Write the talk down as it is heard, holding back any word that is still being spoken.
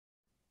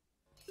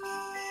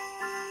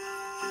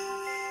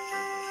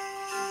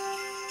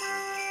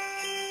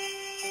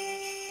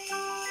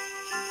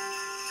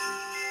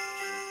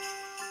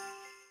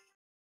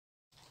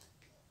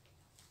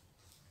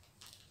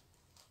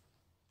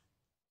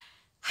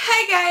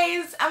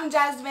Guys, I'm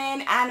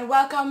Jasmine and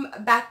welcome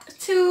back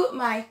to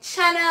my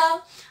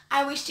channel.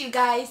 I wish you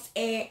guys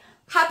a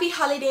happy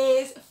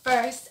holidays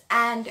first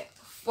and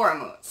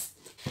foremost.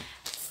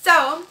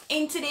 So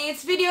in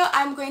today's video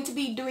I'm going to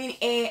be doing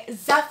a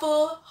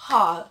ZAFUL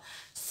haul.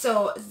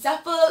 So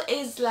ZAFUL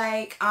is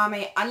like an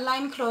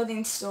online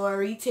clothing store,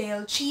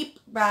 retail, cheap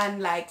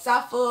brand like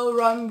ZAFUL,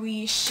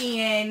 Runway,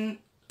 Shein,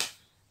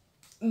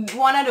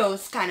 one of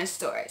those kind of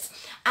stores.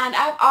 And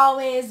I've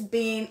always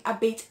been a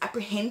bit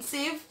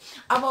apprehensive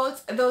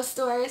about those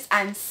stores,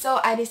 and so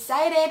I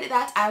decided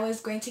that I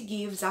was going to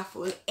give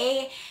ZAFUL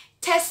a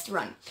test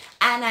run,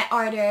 and I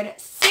ordered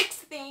 6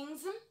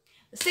 things.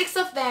 6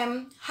 of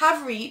them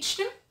have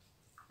reached.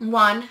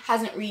 1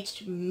 hasn't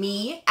reached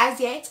me as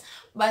yet,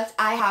 but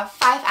I have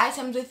 5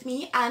 items with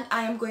me and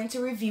I am going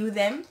to review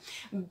them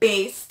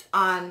based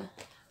on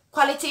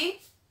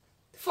quality,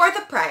 for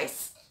the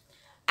price,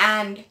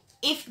 and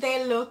if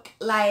they look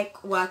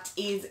like what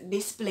is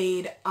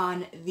displayed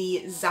on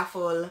the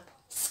ZAFUL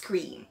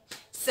screen.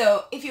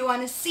 So if you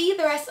want to see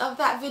the rest of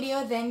that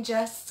video, then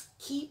just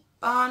keep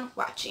on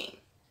watching.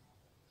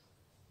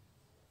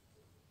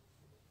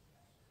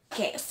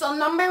 Okay, so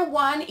number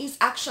 1 is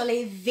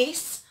actually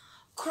this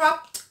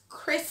cropped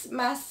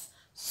Christmas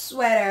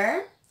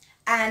sweater,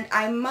 and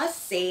I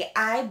must say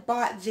I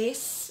bought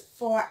this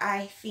for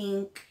I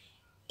think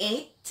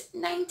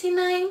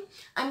 $8.99.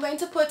 I'm going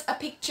to put a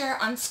picture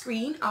on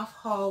screen of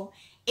how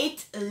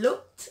it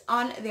looked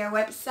on their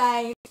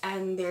website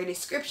and their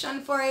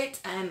description for it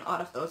and all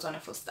of those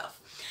wonderful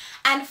stuff.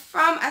 And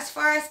from as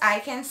far as I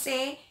can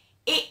say,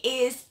 it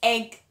is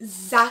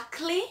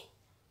exactly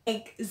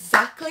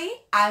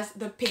as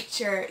the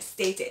picture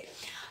stated.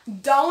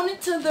 Down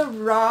to the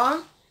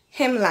raw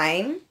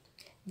hemline,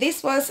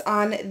 this was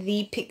on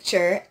the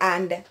picture,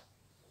 and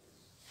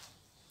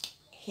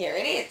here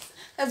it is.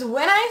 Because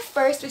when I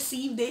first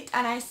received it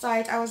and I saw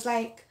it, I was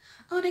like,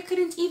 oh, they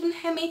couldn't even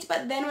hem it.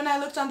 But then when I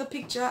looked on the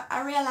picture,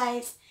 I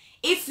realized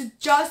it's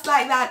just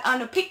like that on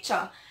the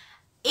picture.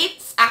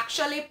 It's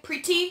actually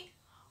pretty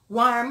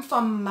warm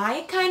for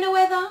my kind of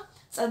weather.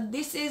 So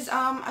this is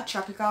a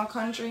tropical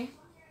country.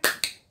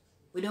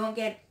 We don't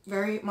get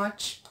very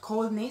much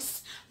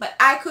coldness, but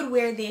I could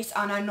wear this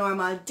on a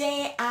normal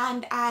day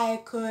and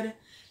I could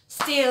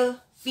still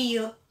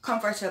feel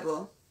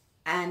comfortable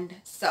and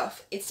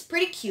stuff. It's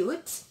pretty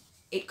cute.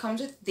 It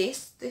comes with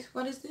this,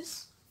 what is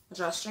this? A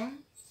drawstring.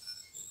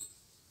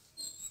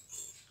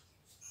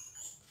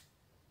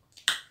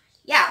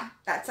 Yeah,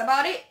 that's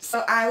about it.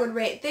 So I would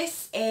rate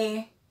this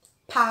a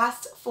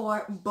pass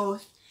for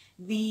both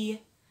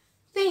the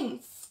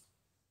things.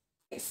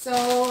 So,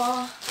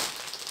 alright,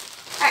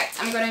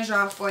 I'm going to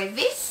draw for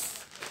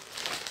this.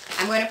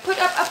 I'm going to put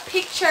up a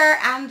picture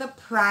and the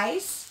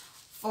price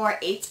for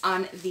it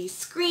on the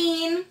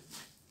screen.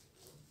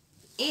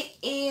 It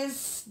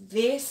is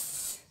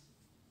this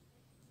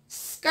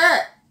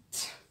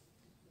skirt.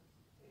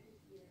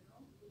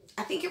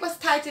 I think it was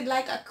titled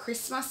like a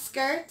Christmas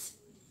skirt.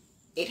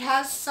 It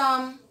has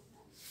some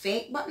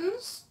fake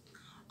buttons.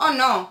 Oh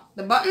no,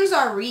 the buttons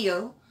are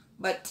real,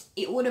 but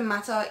it wouldn't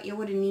matter. You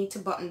wouldn't need to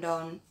button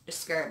down the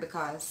skirt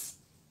because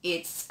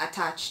it's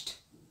attached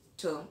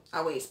to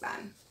a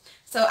waistband.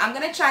 So I'm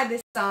gonna try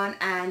this on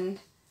and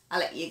I'll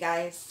let you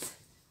guys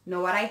know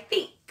what I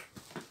think.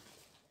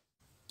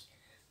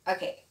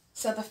 Okay,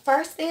 so the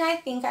first thing I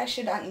think I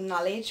should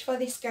acknowledge for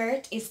this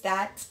skirt is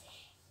that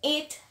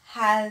it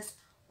has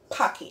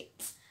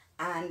pockets,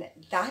 and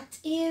that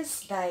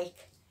is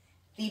like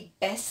the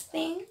best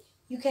thing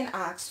you can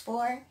ask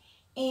for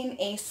in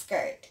a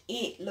skirt.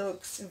 It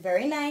looks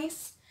very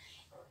nice.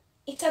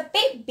 It's a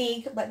bit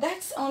big, but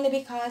that's only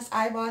because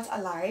I bought a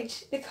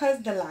large,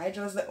 because the large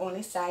was the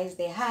only size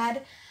they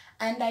had,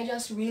 and I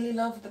just really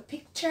love the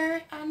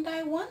picture and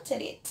I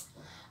wanted it.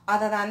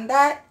 Other than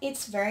that,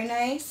 it's very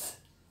nice.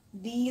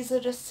 These are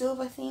the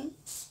silver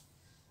things.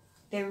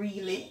 They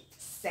really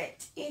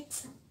set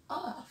it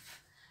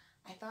off.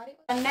 I thought it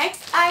was...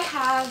 Next I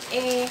have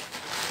a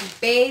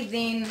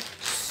bathing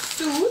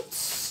suit.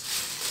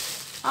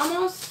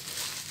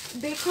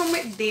 Almost, they come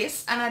with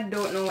this and I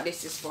don't know what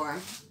this is for.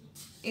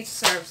 It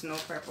serves no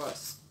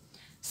purpose.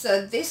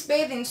 So this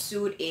bathing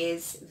suit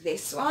is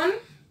this one.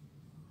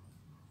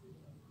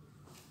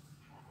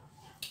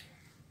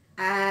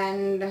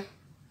 And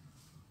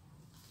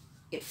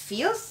it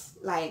feels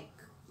like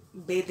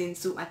bathing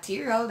suit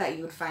material that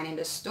you would find in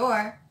the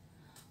store.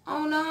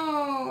 Oh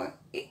no,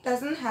 it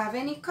doesn't have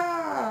any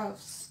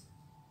cuffs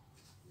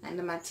and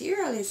the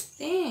material is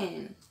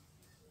thin.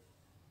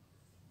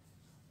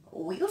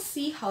 We'll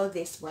see how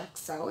this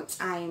works out.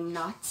 I'm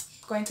not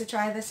going to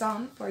try this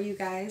on for you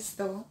guys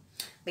though,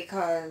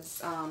 because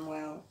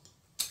well,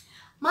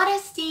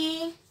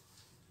 modesty.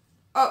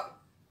 Oh,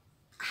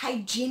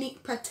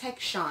 hygienic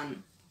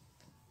protection.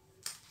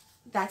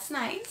 That's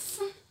nice.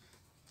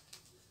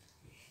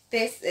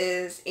 This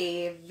is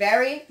a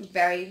very,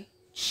 very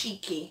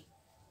cheeky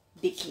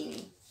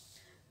bikini.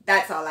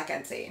 That's all I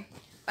can say.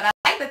 But I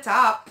like the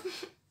top.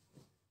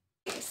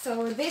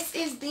 So this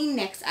is the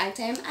next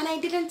item, and I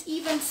didn't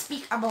even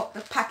speak about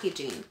the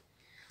packaging.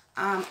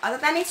 Other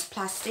than it's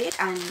plastic,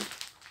 and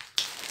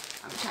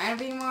I'm trying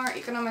to be more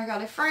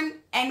environmentally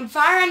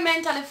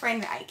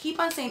friendly. I keep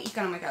on saying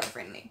economically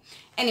friendly.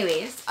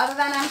 Anyways, other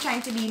than I'm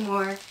trying to be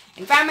more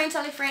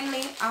environmentally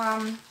friendly,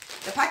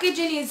 the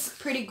packaging is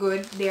pretty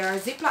good. They are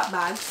Ziploc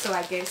bags, so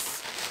I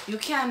guess you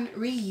can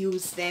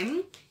reuse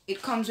them.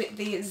 It comes with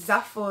the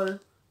ZAFUL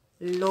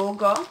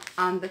logo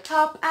on the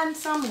top and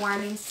some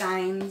warning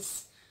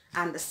signs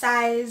and the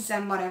size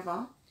and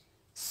whatever.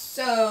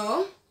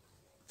 So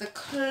the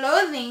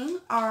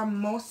clothing are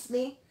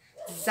mostly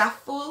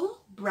ZAFUL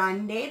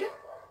branded,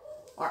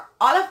 or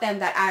all of them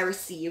that I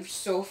received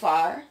so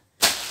far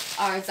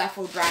are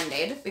ZAFUL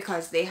branded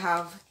because they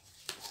have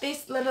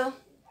this little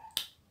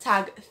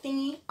tag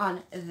thingy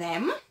on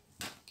them.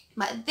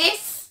 But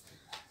this,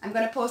 I'm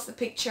gonna post the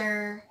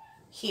picture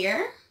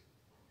here.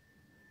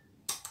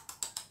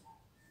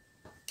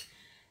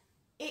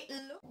 It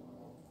looks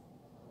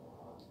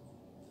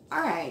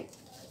alright.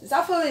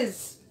 ZAFUL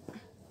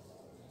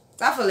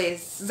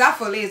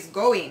is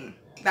going.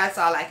 That's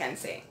all I can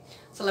say.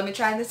 So let me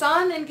try this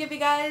on and give you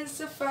guys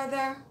a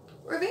further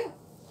review.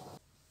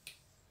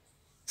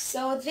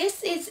 So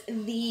this is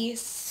the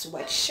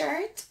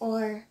sweatshirt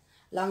or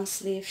long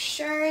sleeve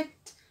shirt.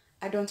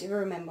 I don't even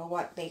remember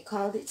what they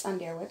called it on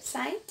their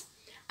website.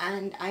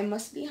 And I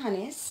must be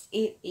honest,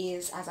 it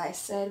is, as I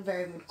said,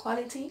 very good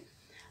quality.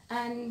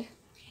 And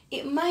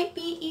it might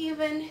be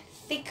even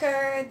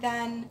thicker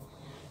than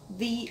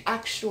the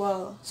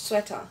actual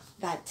sweater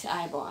that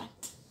I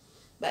bought.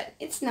 But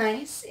it's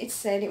nice. It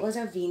said it was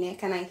a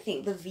v-neck, and I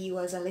think the V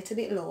was a little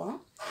bit lower.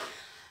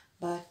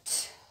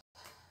 But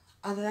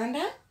other than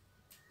that,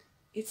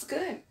 it's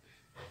good.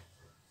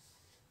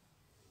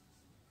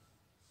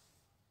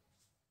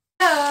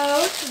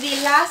 So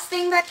the last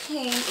thing that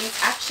came is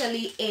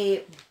actually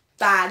a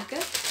bag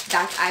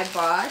that I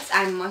bought.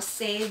 I must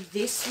say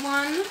this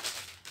one,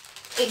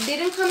 it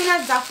didn't come in a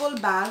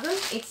ZAFUL bag.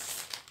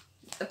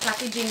 The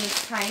packaging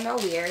is kind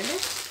of weird.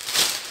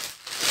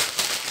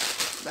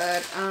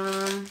 But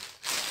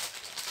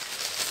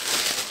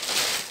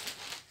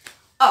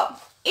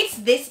oh, it's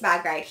this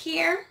bag right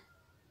here.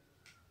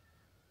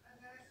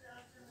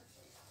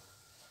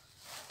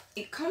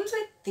 It comes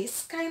with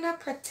this kind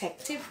of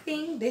protective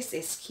thing. This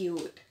is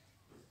cute.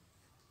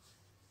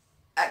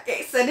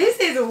 Okay, so this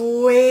is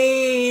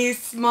way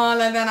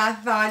smaller than I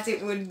thought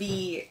it would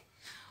be.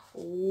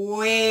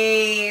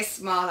 Way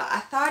smaller.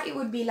 I thought it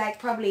would be like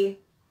probably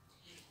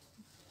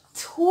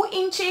 2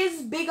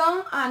 inches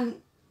bigger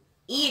on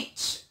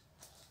each.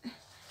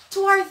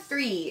 2 or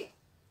 3.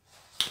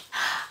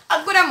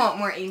 A good amount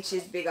more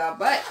inches bigger,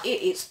 but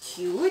it is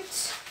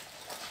cute.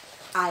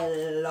 I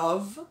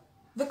love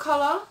the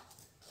color.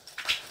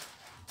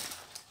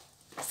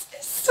 This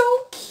is so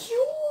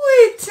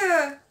cute.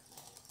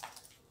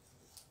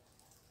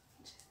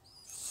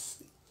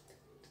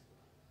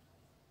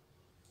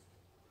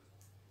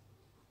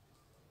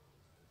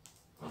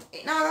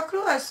 It now got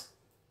close.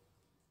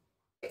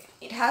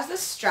 It has the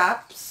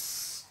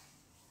straps.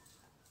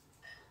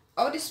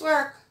 Oh, this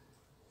work.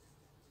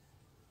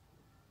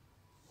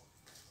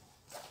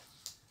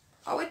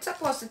 Oh, it's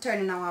supposed to turn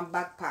in our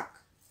backpack.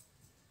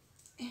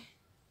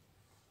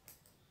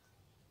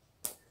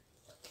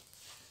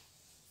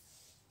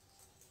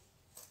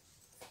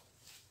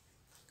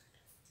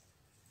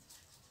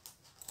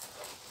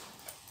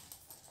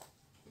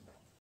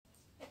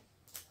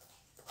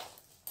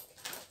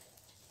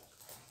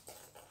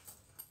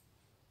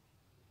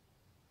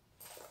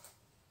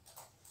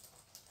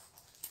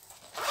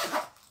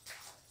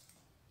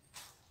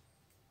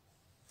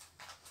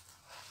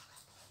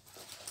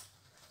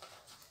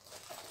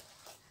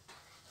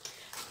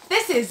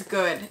 This is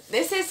good.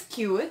 This is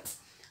cute.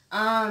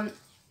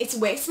 It's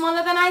way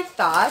smaller than I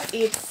thought.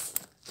 It's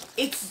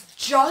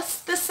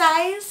just the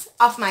size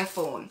of my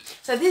phone.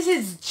 So this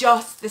is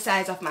just the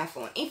size of my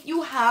phone. If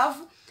you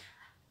have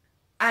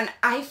an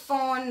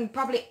iPhone,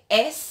 probably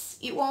S,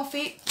 it won't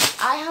fit.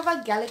 I have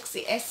a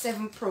Galaxy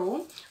S7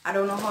 Pro. I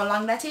don't know how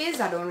long that is.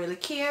 I don't really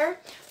care.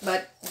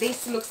 But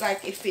this looks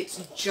like it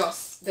fits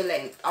just the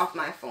length of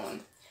my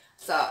phone.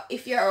 So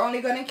if you're only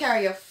going to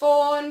carry your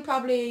phone,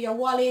 probably your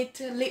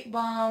wallet, lip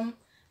balm,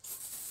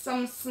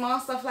 some small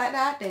stuff like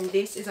that, then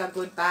this is a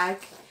good bag.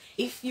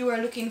 If you are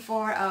looking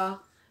for a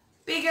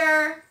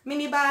bigger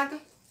mini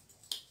bag,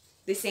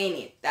 this ain't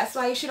it. That's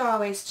why you should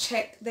always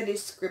check the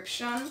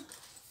description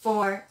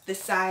for the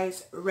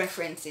size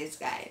references,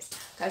 guys.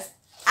 Because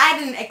I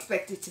didn't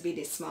expect it to be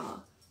this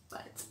small.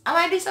 But am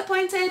I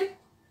disappointed?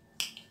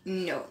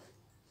 No.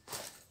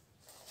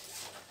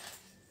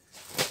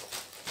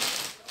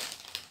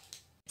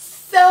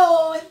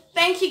 So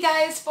thank you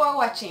guys for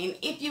watching.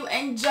 If you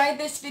enjoyed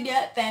this video,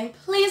 then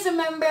please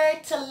remember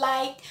to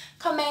like,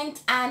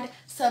 comment and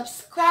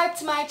subscribe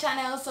to my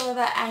channel so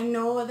that I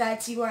know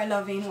that you are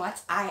loving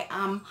what I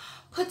am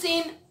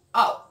putting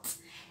out.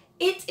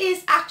 It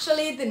is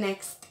actually the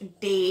next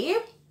day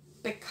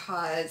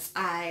because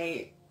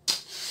I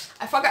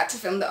forgot to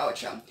film the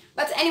outro.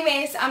 But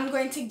anyways, I'm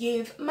going to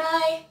give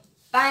my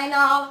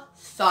final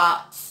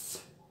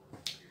thoughts.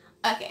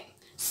 Okay,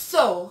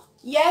 so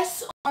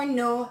Yes or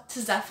no to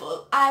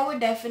ZAFUL? I would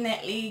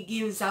definitely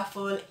give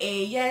ZAFUL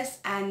a yes,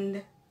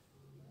 and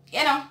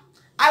you know,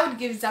 I would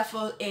give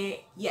ZAFUL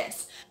a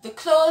yes. The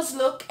clothes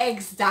look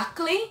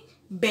exactly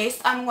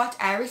based on what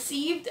I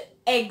received,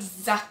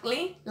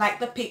 exactly like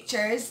the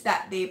pictures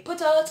that they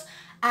put out,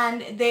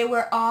 and they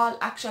were all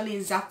actually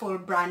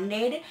ZAFUL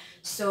branded,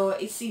 so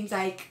it seems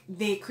like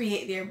they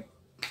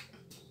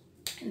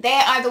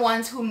are the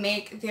ones who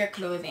make their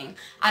clothing.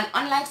 And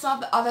unlike some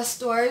of the other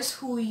stores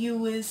who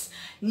use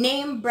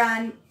name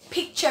brand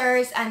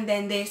pictures and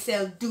then they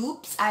sell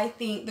dupes, I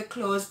think the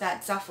clothes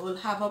that ZAFUL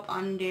have up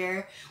on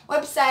their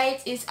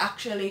website is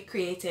actually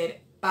created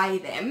by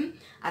them.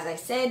 As I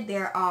said,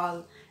 they're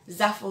all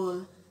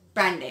ZAFUL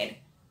branded.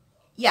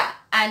 Yeah,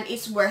 and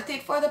it's worth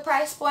it for the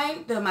price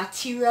point. The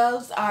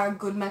materials are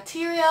good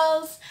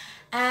materials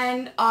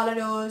and all of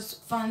those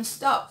fun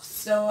stuff.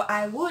 So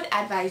I would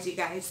advise you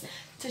guys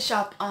to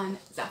shop on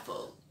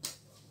ZAFUL.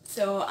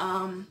 So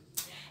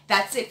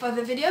that's it for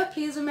the video.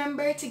 Please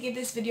remember to give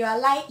this video a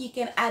like. You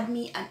can add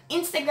me on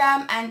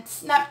Instagram and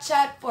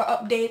Snapchat for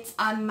updates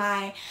on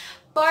my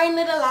boring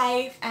little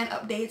life and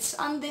updates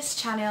on this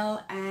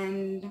channel.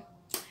 And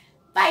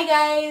bye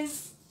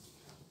guys.